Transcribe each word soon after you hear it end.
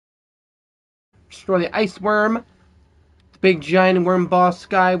Destroy the ice worm. The big giant worm boss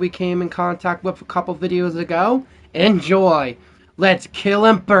guy we came in contact with a couple videos ago. Enjoy. Let's kill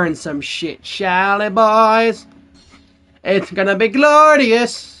and burn some shit, shall we, boys? It's gonna be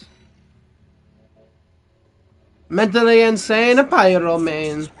glorious. Mentally insane pyro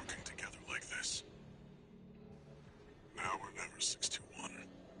man. Working together like this. Now or never, 621.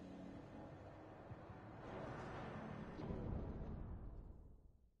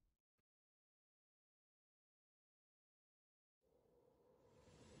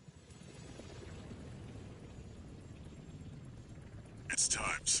 It's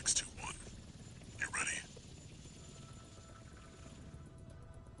time, 621. You ready?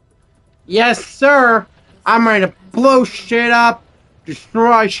 Yes, sir. I'm ready to blow shit up,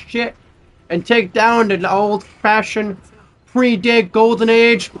 destroy shit, and take down the old-fashioned pre-dig golden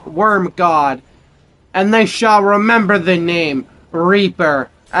age worm god. And they shall remember the name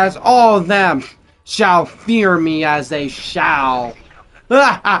Reaper, as all of them shall fear me as they shall.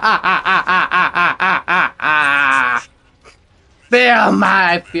 Feel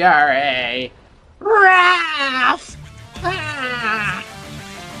my fury. Wrath!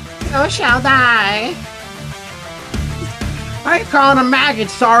 You shall die. I ain't calling a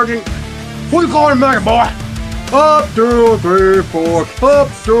maggot, Sergeant. What you calling a maggot, boy? Up, 2, 3, 4. Up,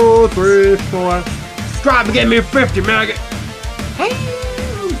 2, 3, 4. Try to get me a 50, maggot. Hey.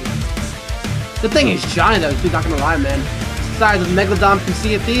 The thing is giant, though, dude. Not gonna lie, man. It's the size of Megalodon from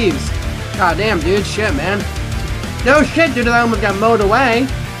Sea of Thieves. God damn, dude. Shit, man. No shit, dude. I almost got mowed away.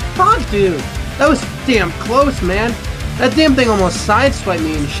 Fuck, dude. That was damn close, man. That damn thing almost sideswiped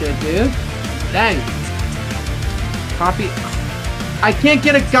me and shit, dude. Dang. Copy. I can't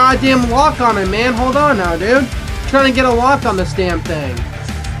get a goddamn lock on it, man. Hold on now, dude. I'm trying to get a lock on this damn thing.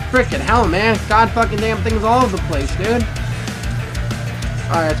 Frickin' hell, man. God fucking damn things all over the place, dude.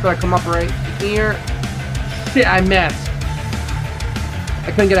 Alright, it's gonna come up right here. Shit, I missed.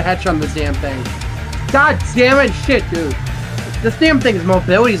 I couldn't get a headshot on this damn thing. God damn it, shit, dude. This damn thing's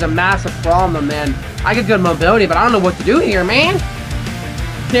mobility is a massive problem, man. I get good mobility, but I don't know what to do here, man.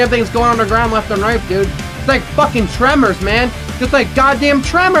 This damn thing's going underground left and right, dude. It's like fucking Tremors, man. Just like goddamn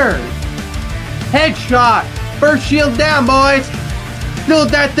Tremors. Headshot. First shield down, boys. Filled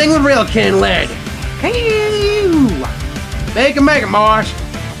that thing with real can lead. Hey, make it, boys.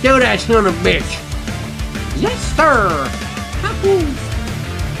 Kill that son of a bitch. Yes, sir.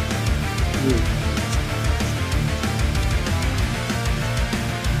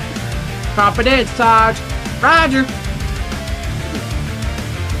 Copy that, Sarge. Roger.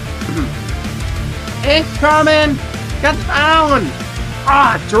 Incoming. Got down.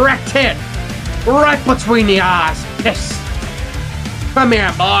 Ah, direct hit. Right between the eyes. Yes. Come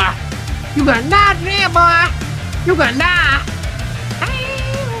here, boy. You gonna die there, boy. You gonna die.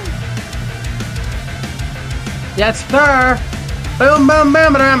 Yes, sir. Boom, boom,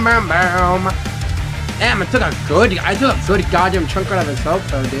 boom, boom, boom, boom. Damn, I took a good goddamn chunk out of his health,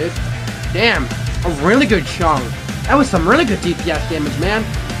 though, dude. Damn, a really good chunk. That was some really good DPS damage, man.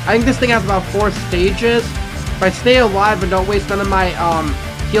 I think this thing has about 4 stages. If I stay alive and don't waste none of my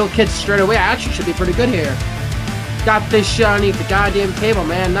heal kits straight away, I actually should be pretty good here. Got this shit underneath the goddamn table,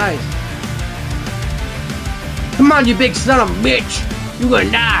 man. Nice. Come on, you big son of a bitch. You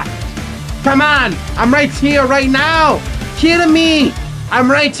gonna die. Come on. I'm right here, right now. Killing me. I'm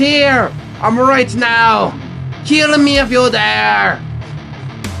right here. I'm right now. Killing me if you're there.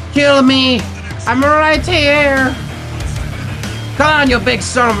 Kill me. I'm right here. Come on, you big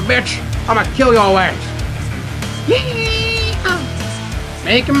son of a bitch. I'm gonna kill your ass. Yeah.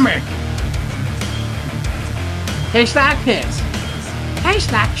 Make him make. Tastes like piss.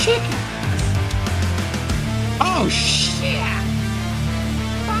 Tastes like chicken. Oh, shit.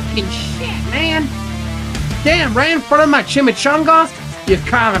 Fucking shit, man. Damn, right in front of my chimichanga, you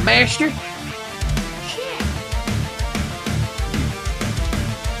kind of bastard. Shit.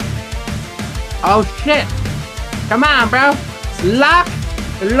 Oh, shit. Come on, bro. Lock,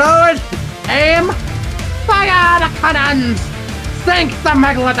 load, aim, fire the cannons. Sink the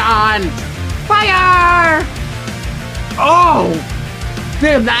megalodon. Fire! Oh!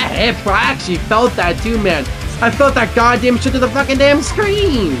 Damn, that hit, bro. I actually felt that too, man. I felt that goddamn shit to the fucking damn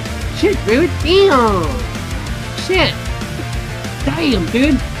screen. Shit, dude. Damn. Shit. Damn,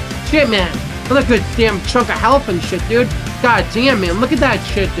 dude. Shit, man. Look at good damn chunk of health and shit, dude. God damn, man. Look at that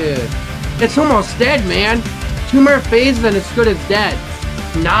shit, dude. It's almost dead, man. 2 more phases and it's good as dead.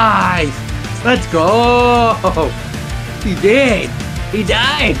 Nice. Let's go. He did. He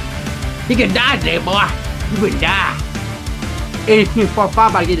died. He can die today, boy. You can die.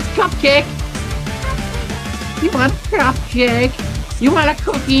 1845, I get his cupcake. You want a cupcake? You want a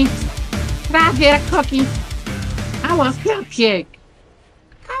cookie? Can I get a cookie? I want cupcake.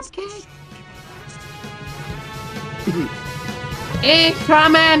 Cupcake.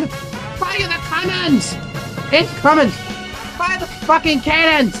 Incoming! Fire the cannons! Incoming! Fire the fucking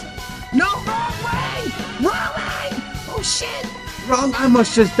cannons! No, wrong way! Wrong way! Oh shit! Wrong, I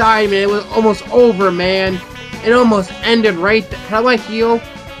almost just died, man. It was almost over, man. It almost ended right there. How do I heal?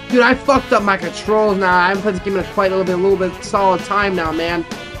 Dude, I fucked up my controls now. I haven't played this game in quite a little bit solid time now, man.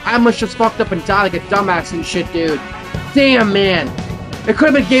 I almost just fucked up and died like a dumbass and shit, dude. Damn, man. It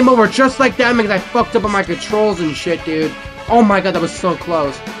could have been game over just like that because I fucked up on my controls and shit, dude. Oh my god, that was so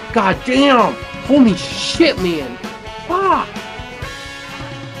close. God damn. Holy shit, man. Fuck.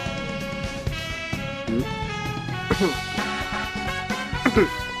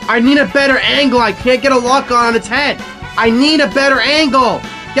 I need a better angle. I can't get a lock on its head. I need a better angle.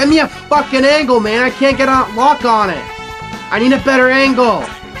 Get me a fucking angle, man. I can't get a lock on it. I need a better angle.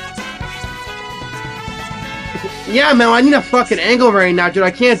 Yeah, man, I need a fucking angle right now, dude.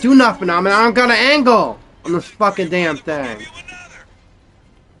 I can't do nothing now, man. I don't got an angle on this fucking damn thing.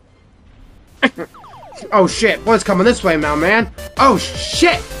 Oh, shit. What's coming this way now, man? Oh,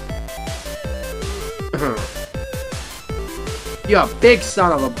 shit. You a big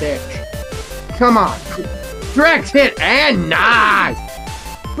son of a bitch. Come on. Direct hit and nice.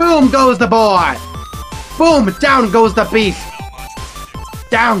 Boom goes the boy. Boom, down goes the beast.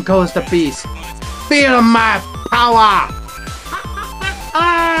 Down goes the beast. Feel my power.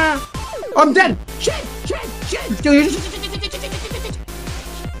 I'm dead. Shit, shit, shit. Shit.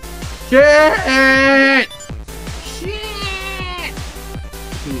 Shit.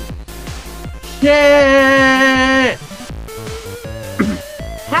 Shit.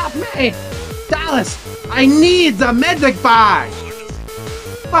 Help me! Dallas! I need the medic bag!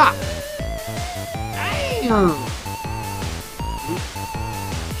 Fuck! Damn!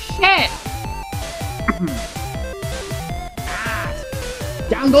 Shit!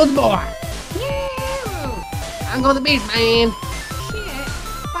 Down goes the boy! Down goes the beast, man! Shit!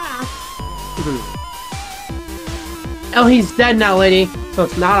 Fuck! Oh, he's dead now, lady, so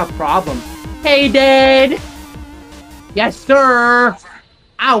it's not a problem. Hey, dead! Yes, sir!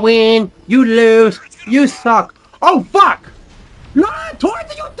 I win, you lose, you suck. Oh, fuck! Run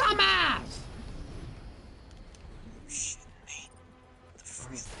towards you, dumbass!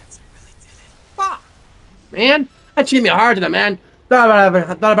 Fuck! Man, that cheated me hard to them, man. Thought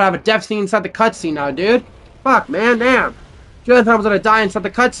about having a death scene inside the cutscene now, dude. Fuck, man, damn. Just thought I was gonna die inside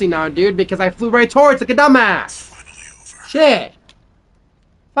the cutscene now, dude, because I flew right towards like a dumbass. Shit.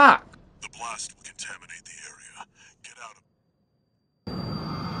 Fuck. The blast will contaminate the area. Get out of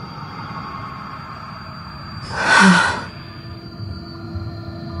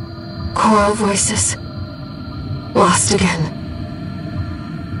Choral voices. Lost again.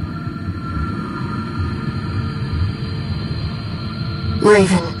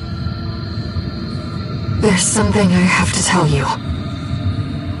 Raven. There's something I have to tell you.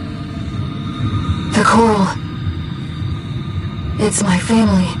 The coral. It's my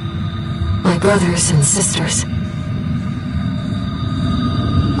family. My brothers and sisters.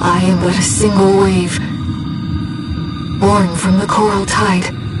 I am but a single wave, born from the coral tide.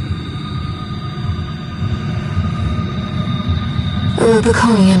 A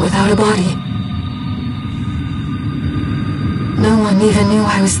Rubiconian without a body. No one even knew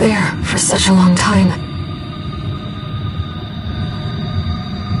I was there for such a long time.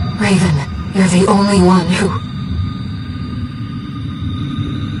 Raven, you're the only one who...